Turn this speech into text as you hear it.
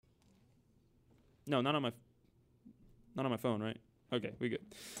No, not on my phone, right? Okay, we good.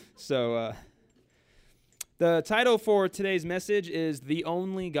 So the title for today's message is The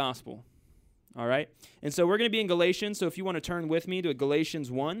Only Gospel. All right? And so we're going to be in Galatians, so if you want to turn with me to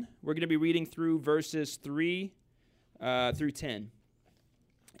Galatians 1, we're going to be reading through verses 3 through 10.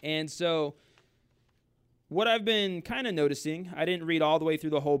 And so what I've been kind of noticing, I didn't read all the way through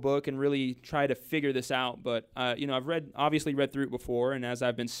the whole book and really try to figure this out, but I've obviously read through it before, and as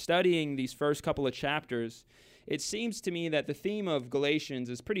I've been studying these first couple of chapters, it seems to me that the theme of Galatians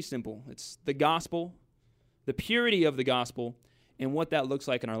is pretty simple. It's the gospel, the purity of the gospel, and what that looks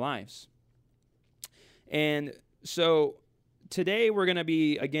like in our lives. And so today we're going to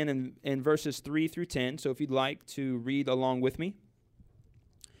be, again, in verses 3 through 10, so if you'd like to read along with me.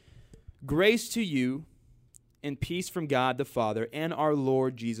 Grace to you and peace from God the Father and our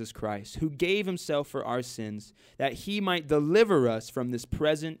Lord Jesus Christ, who gave himself for our sins, that he might deliver us from this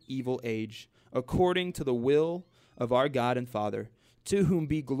present evil age, according to the will of our God and Father, to whom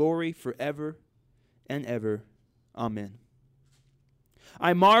be glory forever and ever. Amen.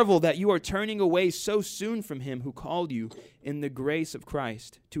 I marvel that you are turning away so soon from him who called you in the grace of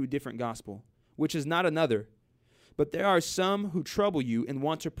Christ to a different gospel, which is not another. But there are some who trouble you and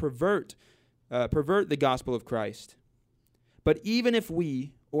want to pervert the gospel of Christ. But even if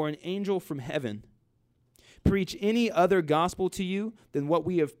we, or an angel from heaven, preach any other gospel to you than what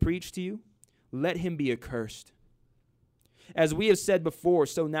we have preached to you, let him be accursed. As we have said before,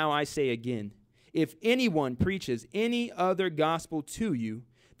 so now I say again, if anyone preaches any other gospel to you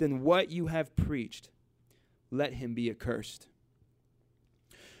than what you have preached, let him be accursed.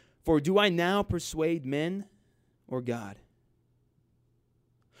 For do I now persuade men or God?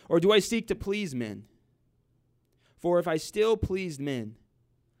 Or do I seek to please men? For if I still pleased men,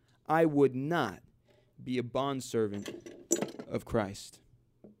 I would not be a bondservant of Christ.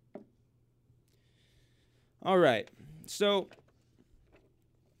 All right, so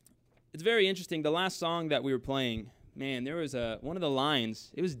it's very interesting. The last song that we were playing, man, there was one of the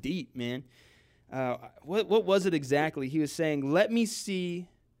lines. It was deep, man. What was it exactly? He was saying, "Let me see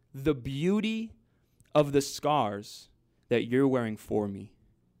the beauty of the scars that you're wearing for me."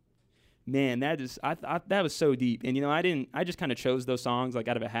 Man, that was so deep. And I just kind of chose those songs like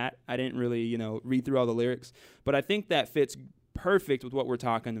out of a hat. I didn't really read through all the lyrics, but I think that fits perfect with what we're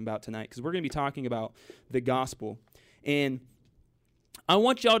talking about tonight, because we're going to be talking about the gospel. And I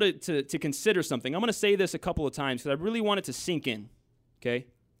want y'all to consider something. I'm going to say this a couple of times because I really want it to sink in, okay?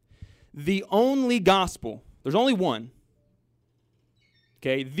 The only gospel, there's only one,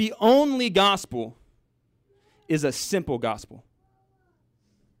 okay? The only gospel is a simple gospel,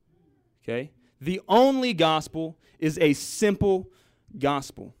 okay? The only gospel is a simple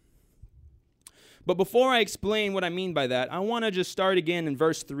gospel. But before I explain what I mean by that, I want to just start again in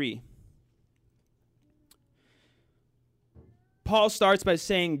verse 3. Paul starts by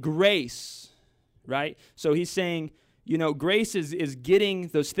saying grace, right? So he's saying, grace is getting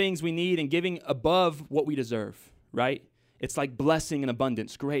those things we need and giving above what we deserve, right? It's like blessing and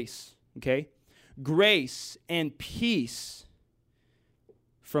abundance, grace, okay? Grace and peace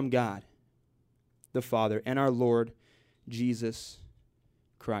from God, the Father, and our Lord Jesus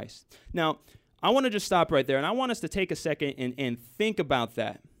Christ. Now, I want to just stop right there, and I want us to take a second and think about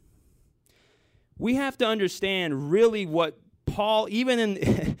that. We have to understand really what Paul,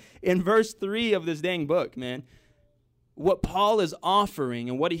 even in verse 3 of this dang book, man, what Paul is offering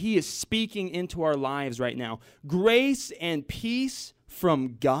and what he is speaking into our lives right now. Grace and peace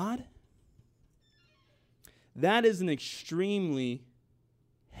from God. That is an extremely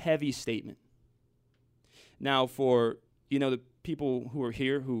heavy statement. Now, for, the people who are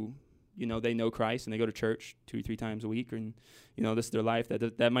here who, they know Christ and they go to church 2-3 times a week, and, this is their life,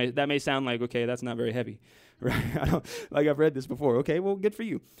 that may sound like, okay, that's not very heavy, right? I've read this before. Okay, well, good for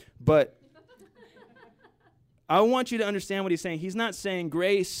you. But I want you to understand what he's saying. He's not saying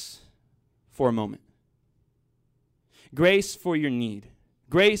grace for a moment. Grace for your need.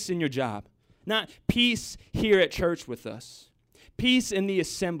 Grace in your job. Not peace here at church with us. Peace in the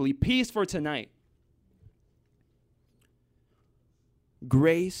assembly. Peace for tonight.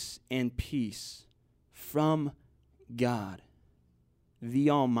 Grace and peace from God, the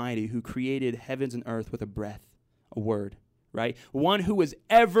Almighty, who created heavens and earth with a breath, a word, right? One who is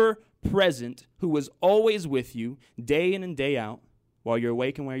ever present, who is always with you, day in and day out, while you're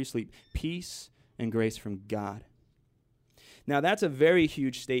awake and while you sleep. Peace and grace from God. Now, that's a very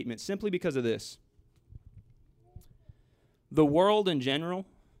huge statement, simply because of this. The world in general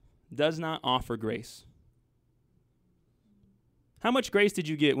does not offer grace. How much grace did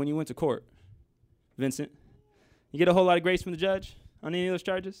you get when you went to court, Vincent? You get a whole lot of grace from the judge on any of those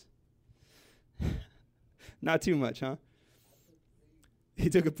charges? Not too much, huh? He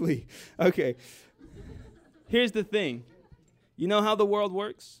took a plea. Okay. Here's the thing. You know how the world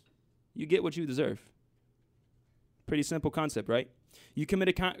works? You get what you deserve. Pretty simple concept, right? You commit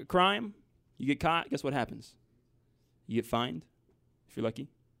a crime, you get caught, guess what happens? You get fined, if you're lucky.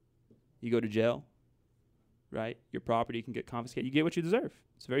 You go to jail, right? Your property can get confiscated. You get what you deserve.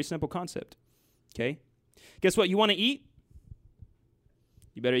 It's a very simple concept, okay? Guess what? You want to eat?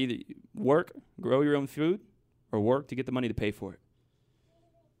 You better either work, grow your own food, or work to get the money to pay for it.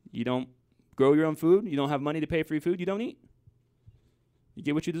 You don't grow your own food, you don't have money to pay for your food, you don't eat. You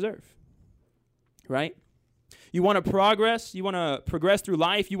get what you deserve, right? You want to progress through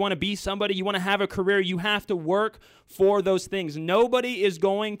life, you want to be somebody, you want to have a career, you have to work for those things. Nobody is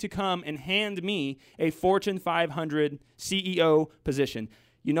going to come and hand me a Fortune 500 CEO position.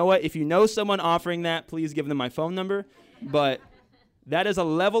 You know what? If you know someone offering that, please give them my phone number, but that is a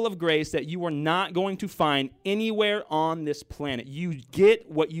level of grace that you are not going to find anywhere on this planet. You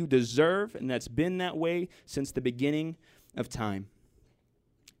get what you deserve, and that's been that way since the beginning of time.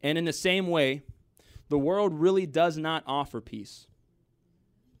 And in the same way, the world really does not offer peace.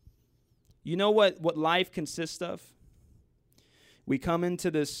 You know what life consists of? We come into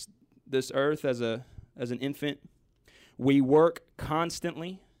this earth as an infant. We work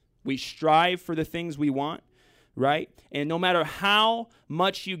constantly. We strive for the things we want. Right? And no matter how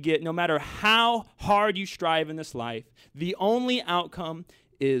much you get, no matter how hard you strive in this life, the only outcome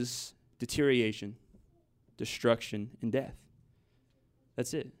is deterioration, destruction, and death.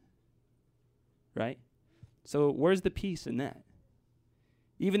 That's it. Right? So where's the peace in that?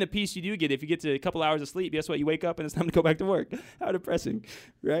 Even the peace you do get, if you get to a couple hours of sleep, guess what? You wake up and it's time to go back to work. How depressing,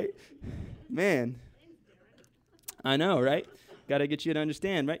 right? Man. I know, right? Got to get you to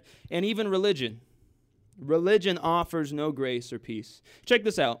understand, right? And even religion. Religion offers no grace or peace. Check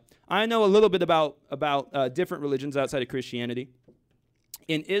this out. I know a little bit about different religions outside of Christianity.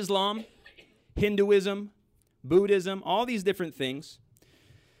 In Islam, Hinduism, Buddhism, all these different things,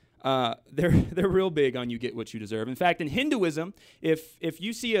 they're real big on you get what you deserve. In fact, in Hinduism, if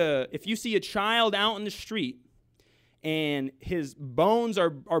you see a child out in the street and his bones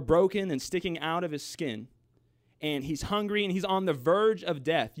are broken and sticking out of his skin, and he's hungry and he's on the verge of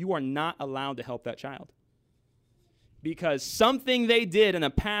death, you are not allowed to help that child. Because something they did in a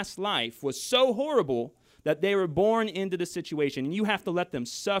past life was so horrible that they were born into the situation. And you have to let them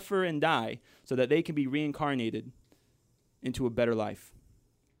suffer and die so that they can be reincarnated into a better life.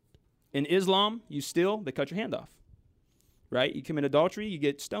 In Islam, they cut your hand off. Right? You commit adultery, you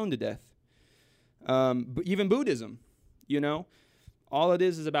get stoned to death. But even Buddhism, all it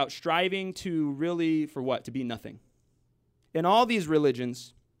is about striving to really, for what? To be nothing. In all these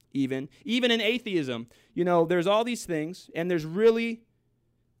religions, even in atheism, there's all these things, and there's really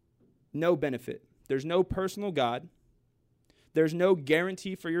no benefit. There's no personal God. There's no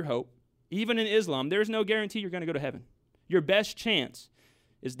guarantee for your hope. Even in Islam, there's no guarantee you're going to go to heaven. Your best chance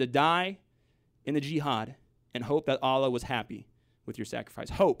is to die in the jihad and hope that Allah was happy with your sacrifice.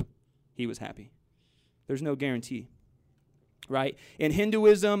 Hope he was happy. There's no guarantee, right? In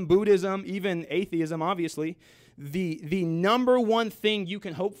Hinduism, Buddhism, even atheism, obviously, the number one thing you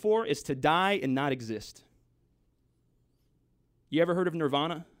can hope for is to die and not exist. You ever heard of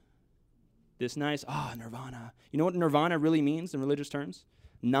nirvana? This nice, nirvana. You know what nirvana really means in religious terms?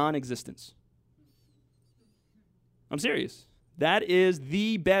 Non-existence. I'm serious. That is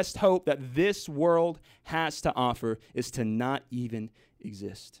the best hope that this world has to offer, is to not even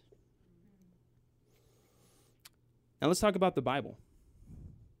exist. Now let's talk about the Bible.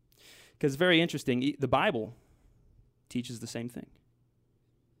 Because it's very interesting. The Bible teaches the same thing.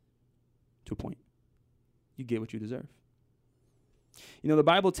 To a point. You get what you deserve. The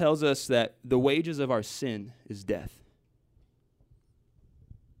Bible tells us that the wages of our sin is death.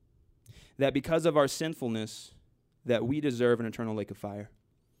 That because of our sinfulness, that we deserve an eternal lake of fire.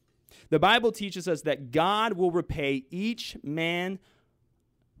 The Bible teaches us that God will repay each man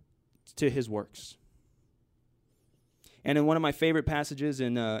to his works. And in one of my favorite passages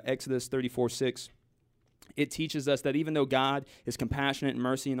in Exodus 34:6, it teaches us that even though God is compassionate and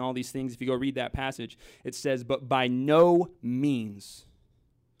mercy and all these things, if you go read that passage, it says, but by no means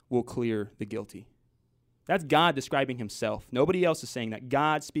will clear the guilty. That's God describing himself. Nobody else is saying that.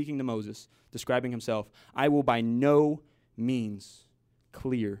 God speaking to Moses, describing himself. I will by no means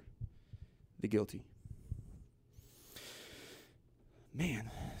clear the guilty. Man,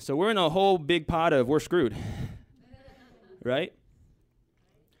 so we're in a whole big pot of we're screwed. Right?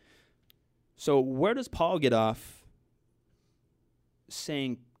 So where does Paul get off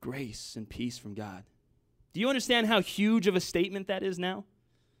saying grace and peace from God? Do you understand how huge of a statement that is now?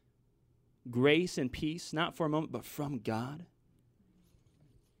 grace and peace, not for a moment, but from God.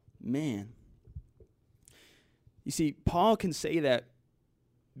 Man. You see, Paul can say that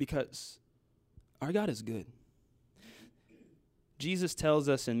because our God is good. Jesus tells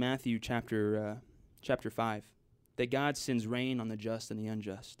us in Matthew chapter 5 that God sends rain on the just and the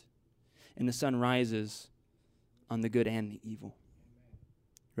unjust, and the sun rises on the good and the evil.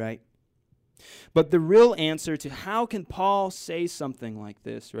 Right? But the real answer to how can Paul say something like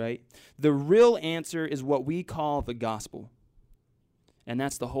this, right? The real answer is what we call the gospel. And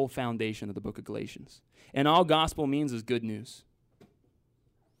that's the whole foundation of the book of Galatians. And all gospel means is good news.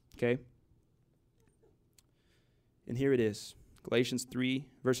 Okay? And here it is. Galatians 3,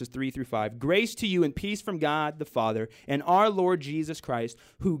 verses 3 through 5. Grace to you and peace from God the Father and our Lord Jesus Christ,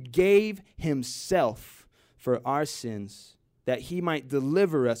 who gave himself for our sins, that he might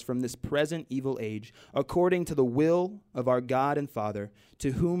deliver us from this present evil age, according to the will of our God and Father,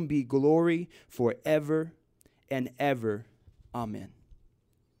 to whom be glory forever and ever. Amen.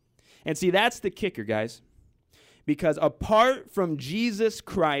 And see, that's the kicker, guys. Because apart from Jesus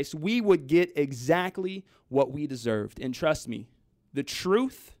Christ, we would get exactly what we deserved. And trust me, the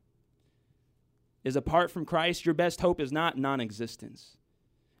truth is apart from Christ, your best hope is not non-existence.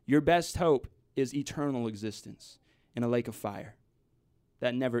 Your best hope is eternal existence in a lake of fire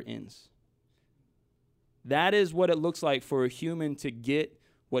that never ends. That is what it looks like for a human to get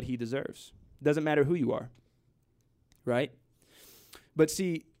what he deserves. Doesn't matter who you are, right? But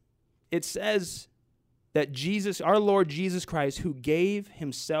see, it says that Jesus, our Lord Jesus Christ, who gave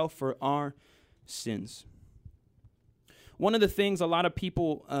himself for our sins. One of the things a lot of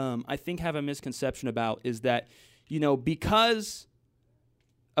people, I think, have a misconception about is that, because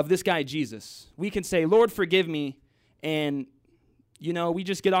of this guy Jesus, we can say, Lord, forgive me, and, we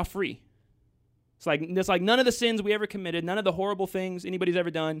just get off free. It's like none of the sins we ever committed, none of the horrible things anybody's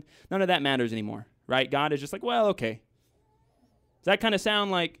ever done, none of that matters anymore, right? God is just like, well, okay. Does that kind of sound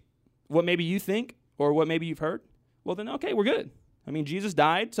like what maybe you think or what maybe you've heard? Well, then, okay, we're good. I mean, Jesus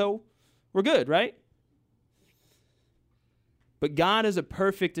died, so we're good, right? But God is a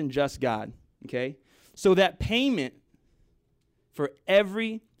perfect and just God, okay? So that payment for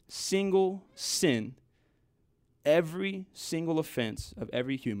every single sin, every single offense of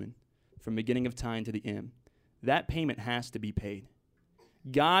every human, from beginning of time to the end, that payment has to be paid.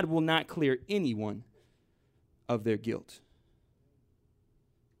 God will not clear anyone of their guilt.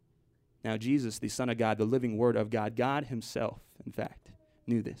 Now, Jesus, the Son of God, the living Word of God, God himself, in fact,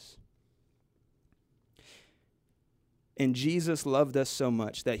 knew this. And Jesus loved us so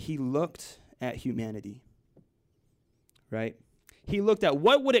much that he looked at humanity, right? He looked at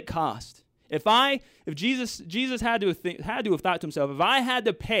what would it cost if Jesus had to have thought to himself, if I had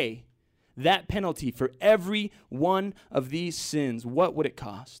to pay that penalty for every one of these sins, what would it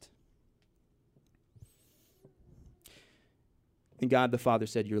cost? And God the Father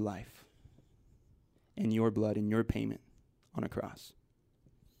said, your life and your blood and your payment on a cross.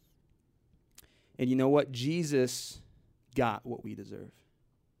 And you know what? Jesus got what we deserve.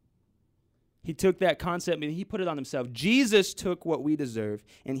 He took that concept and he put it on himself. Jesus took what we deserve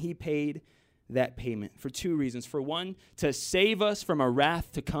and he paid that payment for two reasons. For one, to save us from a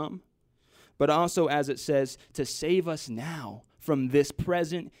wrath to come, but also, as it says, to save us now from this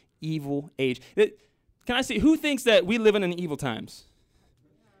present evil age. Can I see, who thinks that we live in evil times?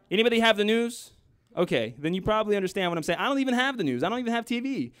 Anybody have the news? Okay, then you probably understand what I'm saying. I don't even have the news. I don't even have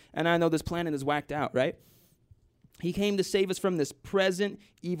TV. And I know this planet is whacked out, right? He came to save us from this present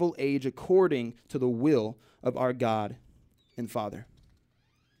evil age according to the will of our God and Father.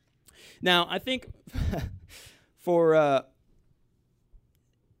 Now, I think for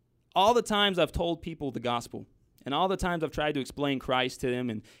all the times I've told people the gospel, and all the times I've tried to explain Christ to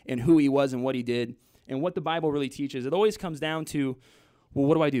them and who he was and what he did, and what the Bible really teaches, it always comes down to, well,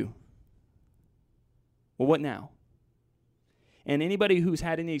 what do I do? Well, what now? And anybody who's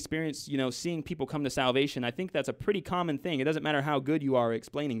had any experience, seeing people come to salvation, I think that's a pretty common thing. It doesn't matter how good you are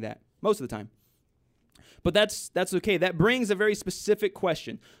explaining that, most of the time. But that's okay. That brings a very specific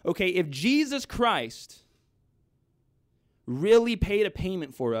question. Okay, if Jesus Christ really paid a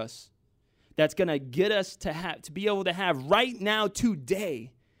payment for us that's going to get us to be able to have right now,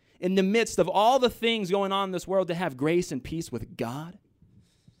 today, in the midst of all the things going on in this world, to have grace and peace with God,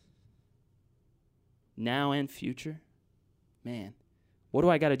 now and future, man, what do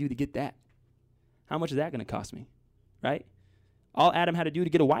I got to do to get that? How much is that going to cost me, right? All Adam had to do to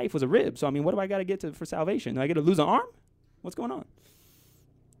get a wife was a rib. So, what do I got to get for salvation? Do I get to lose an arm? What's going on?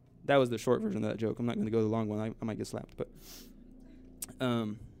 That was the short version of that joke. I'm not going to go the long one. I might get slapped. But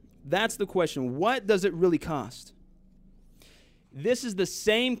that's the question. What does it really cost? This is the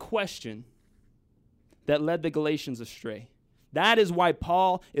same question that led the Galatians astray. That is why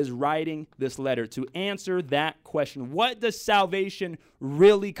Paul is writing this letter, to answer that question. What does salvation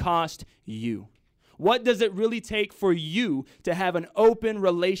really cost you? What does it really take for you to have an open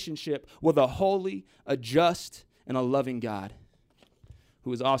relationship with a holy, a just, and a loving God,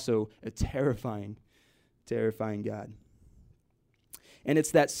 who is also a terrifying, terrifying God? And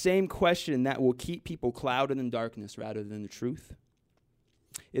it's that same question that will keep people clouded in darkness rather than the truth.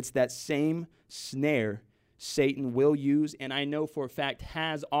 It's that same snare Satan will use, and I know for a fact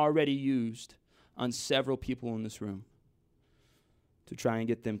has already used on several people in this room, to try and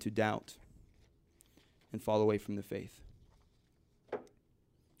get them to doubt and fall away from the faith.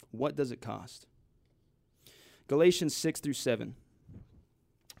 What does it cost? Galatians 6-7.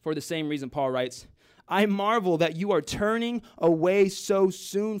 For the same reason, Paul writes, I marvel that you are turning away so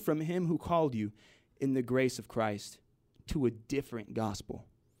soon from him who called you in the grace of Christ to a different gospel,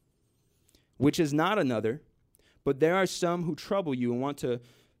 which is not another, but there are some who trouble you and want to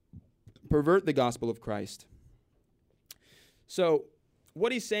pervert the gospel of Christ. So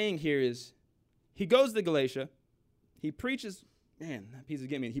what he's saying here is, he goes to Galatia, he preaches, man, that piece is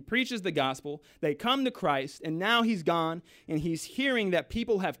getting me. He preaches the gospel, they come to Christ, and now he's gone, and he's hearing that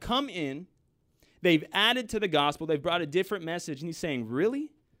people have come in, they've added to the gospel, they've brought a different message, and he's saying,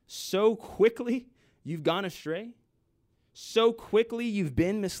 really? So quickly you've gone astray? So quickly you've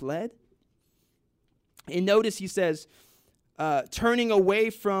been misled? And notice he says, turning away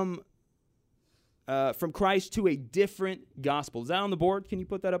from Christ to a different gospel. Is that on the board? Can you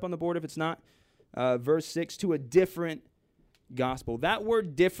put that up on the board if it's not? Verse 6, to a different gospel. That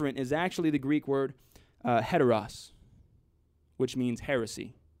word different is actually the Greek word heteros, which means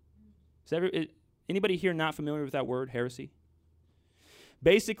heresy. Is anybody here not familiar with that word, heresy?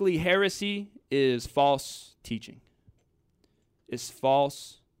 Basically, heresy is false teaching. It's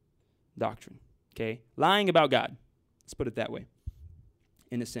false doctrine. Okay, lying about God. Let's put it that way,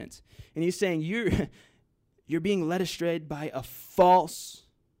 in a sense. And he's saying you're being led astray by a false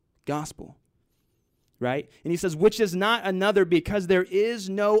gospel, right? And he says, which is not another, because there is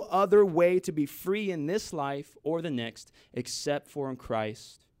no other way to be free in this life or the next except for in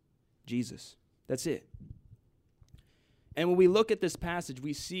Christ Jesus. That's it. And when we look at this passage,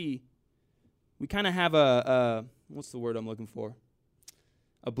 we kind of have what's the word I'm looking for?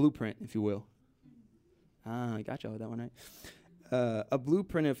 A blueprint, if you will. I got y'all with that one, right? A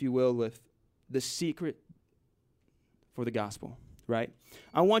blueprint, if you will, with the secret for the gospel, right?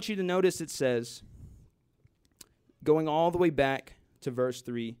 I want you to notice it says, going all the way back to verse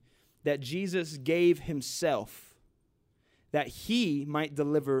 3, that Jesus gave himself that he might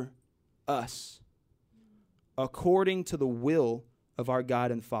deliver us according to the will of our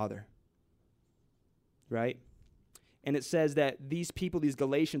God and Father, right? And it says that these people, these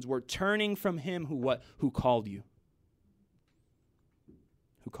Galatians, were turning from him who called you.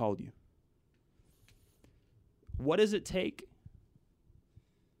 Who called you. What does it take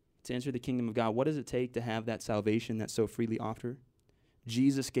to enter the kingdom of God? What does it take to have that salvation that's so freely offered?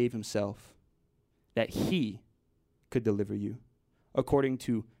 Jesus gave himself that he could deliver you according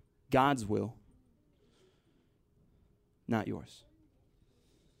to God's will, not yours.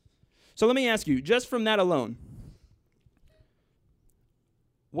 So let me ask you, just from that alone,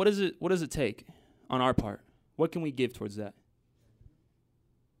 what does it take on our part? What can we give towards that?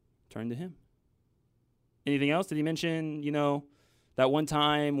 Turn to him. Anything else? Did he mention, that one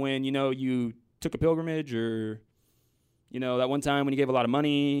time when, you took a pilgrimage, or, that one time when you gave a lot of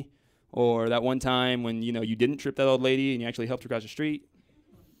money, or that one time when, you didn't trip that old lady and you actually helped her cross the street?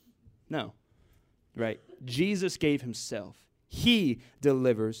 No. Right? Jesus gave himself. He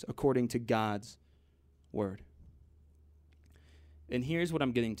delivers according to God's word. And here's what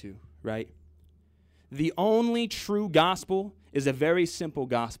I'm getting to, right? The only true gospel is a very simple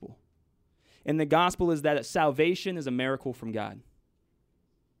gospel. And the gospel is that salvation is a miracle from God.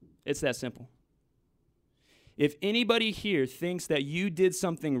 It's that simple. If anybody here thinks that you did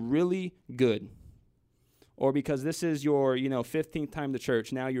something really good, or because this is your, 15th time to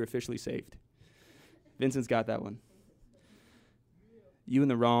church, now you're officially saved. Vincent's got that one. You in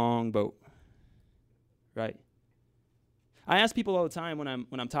the wrong boat, right? I ask people all the time when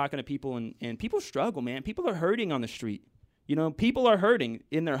I'm talking to people, and people struggle, man. People are hurting on the street. People are hurting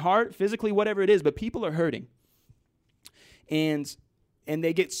in their heart, physically, whatever it is, but people are hurting. And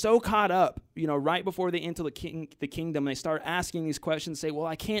they get so caught up, right before they enter the kingdom, they start asking these questions, say, well,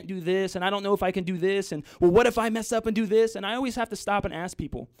 I can't do this, and I don't know if I can do this, and, well, what if I mess up and do this? And I always have to stop and ask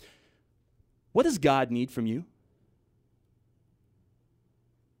people, what does God need from you?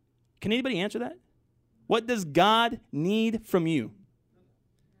 Can anybody answer that? What does God need from you?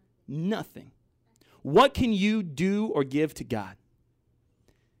 Nothing. What can you do or give to God?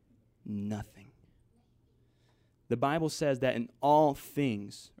 Nothing. The Bible says that all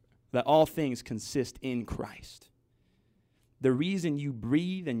things consist in Christ. The reason you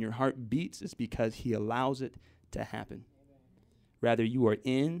breathe and your heart beats is because he allows it to happen. Whether you are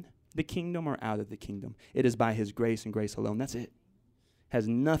in the kingdom or out of the kingdom, it is by his grace and grace alone. That's it. Has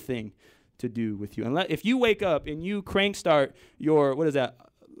nothing to do with you. If you wake up and you crank start your,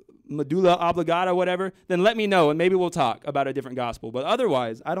 medulla oblongata, whatever, then let me know and maybe we'll talk about a different gospel. But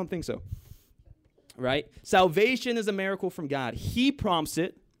otherwise, I don't think so. Right? Salvation is a miracle from God. He prompts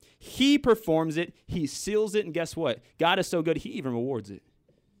it. He performs it. He seals it. And guess what? God is so good, he even rewards it.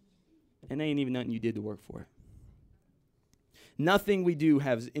 And there ain't even nothing you did to work for it. Nothing we do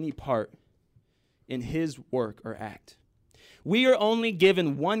has any part in his work or act. We are only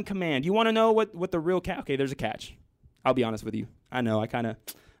given one command. You want to know what the real catch? Okay, there's a catch. I'll be honest with you. I know, I kind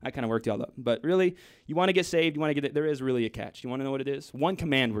of worked y'all up. But really, you want to get saved, you want to get it, there is really a catch. You want to know what it is? One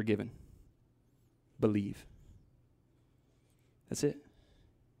command we're given. Believe. That's it.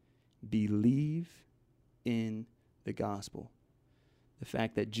 Believe in the gospel. The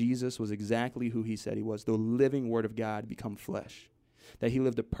fact that Jesus was exactly who he said he was, the living word of God become flesh. That he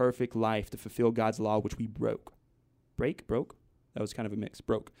lived a perfect life to fulfill God's law, which we broke. Broke? That was kind of a mix.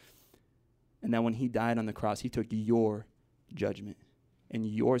 Broke. And that when he died on the cross, he took your judgment and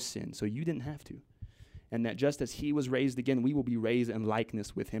your sin, so you didn't have to. And that just as he was raised again, we will be raised in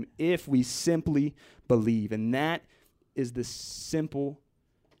likeness with him if we simply believe. And that is the simple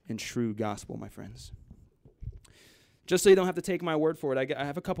and true gospel, my friends. Just so you don't have to take my word for it, I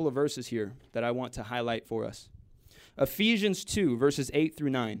have a couple of verses here that I want to highlight for us. Ephesians 2, verses 8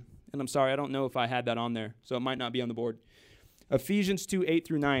 through 9. And I'm sorry, I don't know if I had that on there, so it might not be on the board. Ephesians 2, 8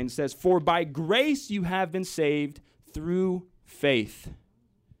 through 9 says, "For by grace you have been saved through faith,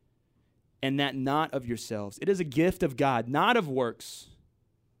 and that not of yourselves. It is a gift of God, not of works.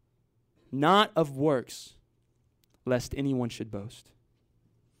 Not of works, lest anyone should boast."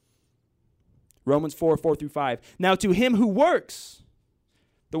 Romans 4, 4 through 5. "Now to him who works,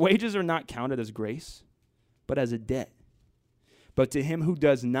 the wages are not counted as grace, but as a debt. But to him who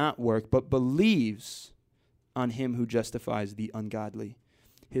does not work, but believes on him who justifies the ungodly,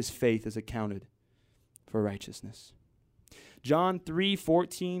 his faith is accounted for righteousness." John 3,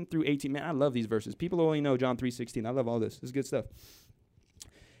 14 through 18. Man, I love these verses. People only know John 3, 16. I love all this. This is good stuff.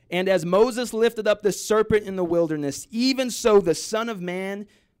 "And as Moses lifted up the serpent in the wilderness, even so the Son of Man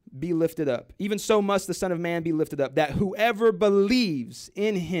be lifted up. Even so must the Son of Man be lifted up, that whoever believes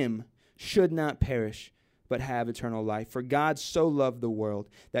in him should not perish, but have eternal life. For God so loved the world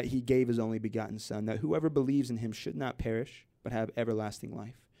that he gave his only begotten Son, that whoever believes in him should not perish, but have everlasting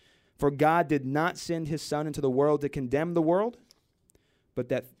life. For God did not send his Son into the world to condemn the world, but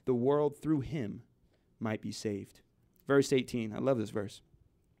that the world through him might be saved." Verse 18, I love this verse.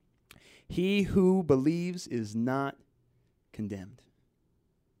 "He who believes is not condemned."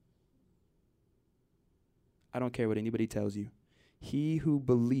 I don't care what anybody tells you. He who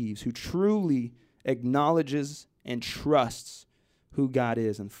believes, who truly acknowledges and trusts who God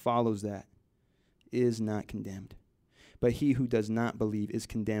is and follows that, is not condemned. But he who does not believe is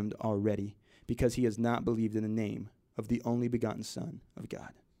condemned already, because he has not believed in the name of the only begotten Son of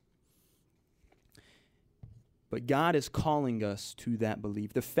God. But God is calling us to that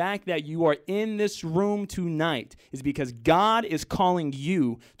belief. The fact that you are in this room tonight is because God is calling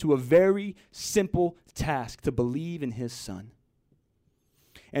you to a very simple task, to believe in his Son.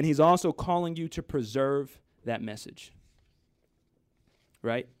 And he's also calling you to preserve that message.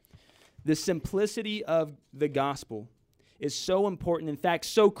 Right? The simplicity of the gospel is so important, in fact,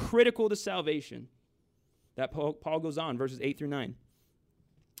 so critical to salvation, that Paul goes on, verses 8 through 9.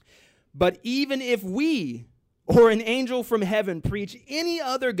 "But even if we or an angel from heaven preach any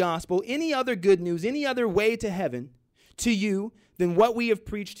other gospel, any other good news, any other way to heaven to you than what we have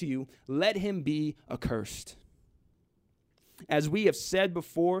preached to you, let him be accursed. As we have said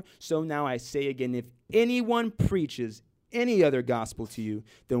before, so now I say again, if anyone preaches any other gospel to you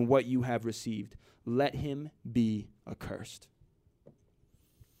than what you have received, let him be accursed."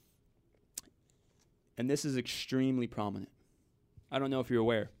 And this is extremely prominent. I don't know if you're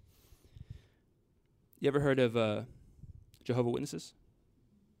aware. You ever heard of Jehovah's Witnesses?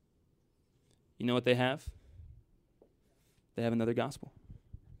 You know what they have? They have another gospel.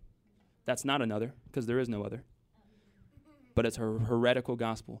 That's not another, because there is no other. But it's a heretical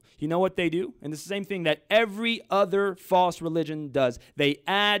gospel. You know what they do? And it's the same thing that every other false religion does. They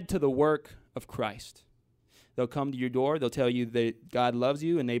add to the work of Christ. They'll come to your door. They'll tell you that God loves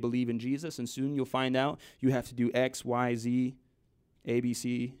you and they believe in Jesus. And soon you'll find out you have to do X, Y, Z, A, B,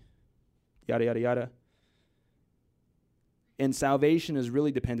 C, yada, yada, yada. And salvation is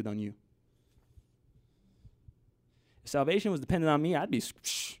really dependent on you. If salvation was dependent on me, I'd be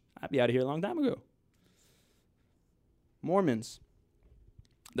out of here a long time ago. Mormons,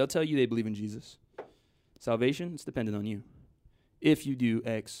 they'll tell you they believe in Jesus. Salvation is dependent on you. If you do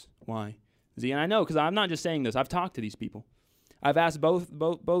X, Y, Z. And I know, because I'm not just saying this. I've talked to these people. I've asked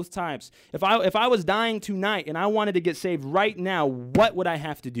both types. If I was dying tonight and I wanted to get saved right now, what would I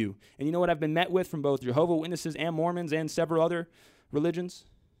have to do? And you know what I've been met with from both Jehovah's Witnesses and Mormons and several other religions?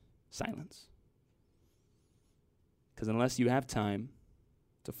 Silence. Because unless you have time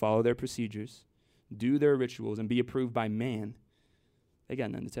to follow their procedures, do their rituals, and be approved by man, they got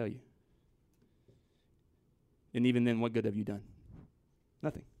nothing to tell you. And even then, what good have you done?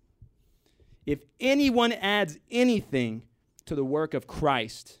 Nothing. If anyone adds anything to the work of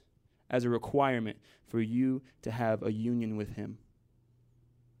Christ as a requirement for you to have a union with him,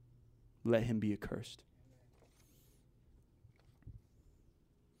 let him be accursed.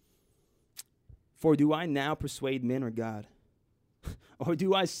 For do I now persuade men or God? Or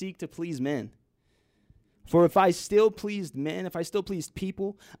do I seek to please men? For if I still pleased men, if I still pleased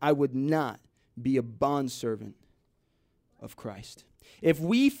people, I would not be a bondservant of Christ. If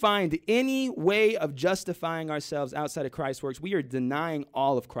we find any way of justifying ourselves outside of Christ's works, we are denying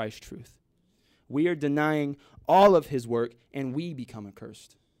all of Christ's truth. We are denying all of his work, and we become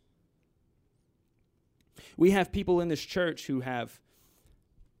accursed. We have people in this church who have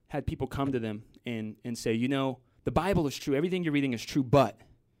had people come to them and say, you know, the Bible is true. Everything you're reading is true, but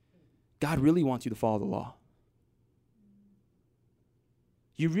God really wants you to follow the law.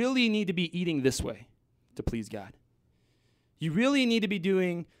 You really need to be eating this way to please God. You really need to be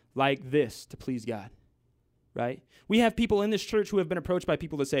doing like this to please God, right? We have people in this church who have been approached by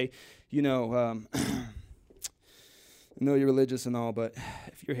people that say, you know, I know you're religious and all, but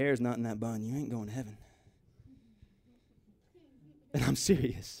if your hair is not in that bun, you ain't going to heaven. And I'm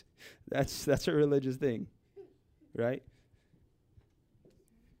serious. That's a religious thing, right?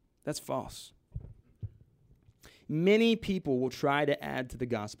 That's false. Many people will try to add to the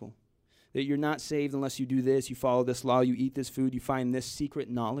gospel. That you're not saved unless you do this, you follow this law, you eat this food, you find this secret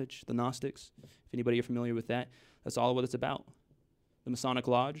knowledge, the Gnostics. If anybody are familiar with that, that's all what it's about. The Masonic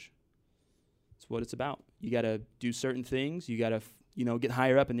Lodge, that's what it's about. You got to do certain things, you got to, get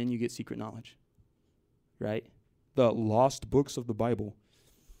higher up, and then you get secret knowledge, right? The lost books of the Bible.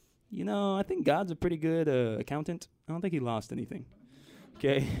 I think God's a pretty good accountant. I don't think he lost anything,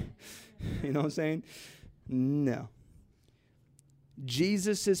 okay? You know what I'm saying? No.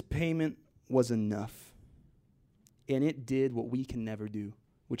 Jesus' payment was enough, and it did what we can never do,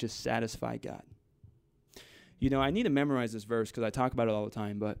 which is satisfy God. I need to memorize this verse because I talk about it all the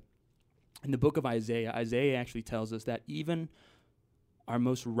time, but in the book of Isaiah, Isaiah actually tells us that even our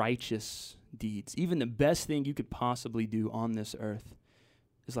most righteous deeds, even the best thing you could possibly do on this earth,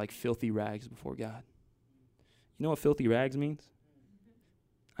 is like filthy rags before God. You know what filthy rags means?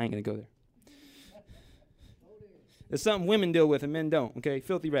 I ain't going to go there. It's something women deal with and men don't, okay?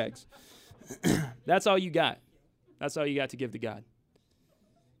 Filthy rags. That's all you got. That's all you got to give to God.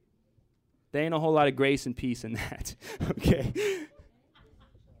 There ain't a whole lot of grace and peace in that, okay?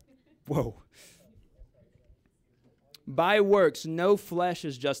 Whoa. By works, no flesh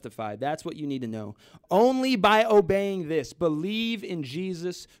is justified. That's what you need to know. Only by obeying this, believe in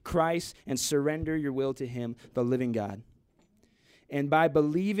Jesus Christ and surrender your will to him, the living God. And by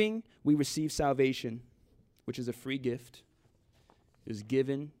believing, we receive salvation, which is a free gift. It was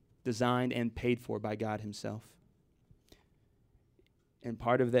given, designed, and paid for by God himself. And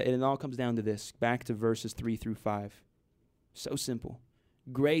part of that, and it all comes down to this, back to verses 3 through 5. So simple.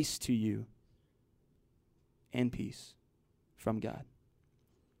 Grace to you and peace from God,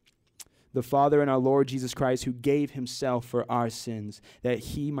 the Father and our Lord Jesus Christ, who gave himself for our sins, that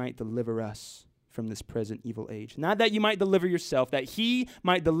he might deliver us from this present evil age. Not that you might deliver yourself, that he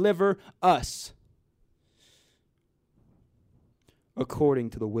might deliver us according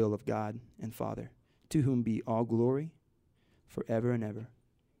to the will of God and Father, to whom be all glory forever and ever.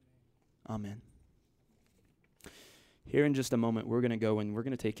 Amen. Here in just a moment, we're going to go and we're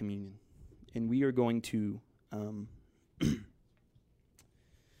going to take communion. And we are going to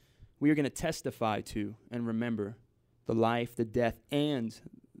testify to and remember the life, the death, and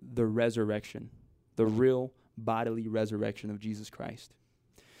the resurrection, the real bodily resurrection of Jesus Christ.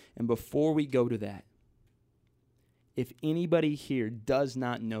 And before we go to that, if anybody here does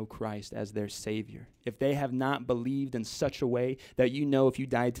not know Christ as their Savior, if they have not believed in such a way that you know if you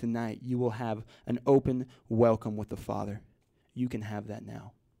died tonight, you will have an open welcome with the Father, you can have that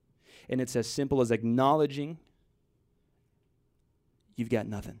now. And it's as simple as acknowledging you've got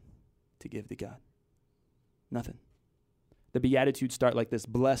nothing. to give to God. Nothing. The Beatitudes start like this: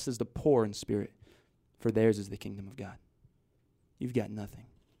 blessed is the poor in spirit, for theirs is the kingdom of God. You've got nothing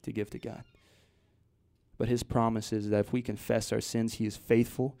to give to God. But his promise is that if we confess our sins, he is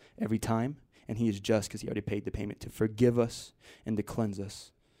faithful every time, and he is just because he already paid the payment to forgive us and to cleanse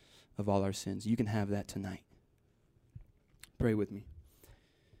us of all our sins. You can have that tonight. Pray with me.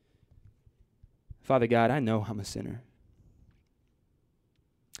 Father God, I know I'm a sinner.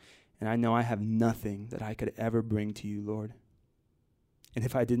 And I know I have nothing that I could ever bring to you, Lord. And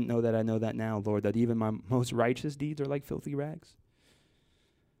if I didn't know that, I know that now, Lord, that even my most righteous deeds are like filthy rags.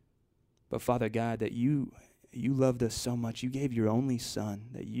 But Father God, that you loved us so much. You gave your only Son,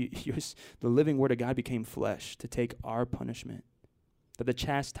 that the living Word of God became flesh to take our punishment, that the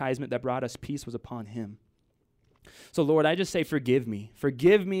chastisement that brought us peace was upon him. So Lord, I just say forgive me.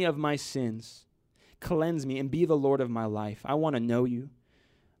 Forgive me of my sins. Cleanse me and be the Lord of my life. I want to know you.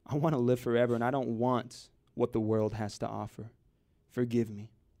 I want to live forever, and I don't want what the world has to offer. Forgive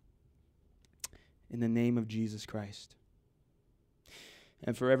me. In the name of Jesus Christ.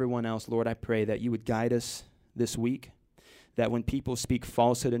 And for everyone else, Lord, I pray that you would guide us this week, that when people speak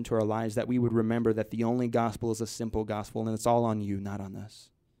falsehood into our lives, that we would remember that the only gospel is a simple gospel, and it's all on you, not on us.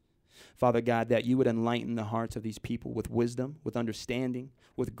 Father God, that you would enlighten the hearts of these people with wisdom, with understanding,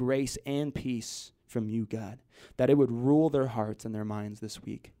 with grace and peace from you, God, that it would rule their hearts and their minds this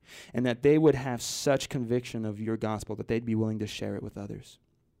week, and that they would have such conviction of your gospel that they'd be willing to share it with others.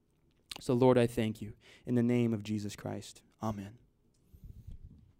 So, Lord, I thank you in the name of Jesus Christ. Amen.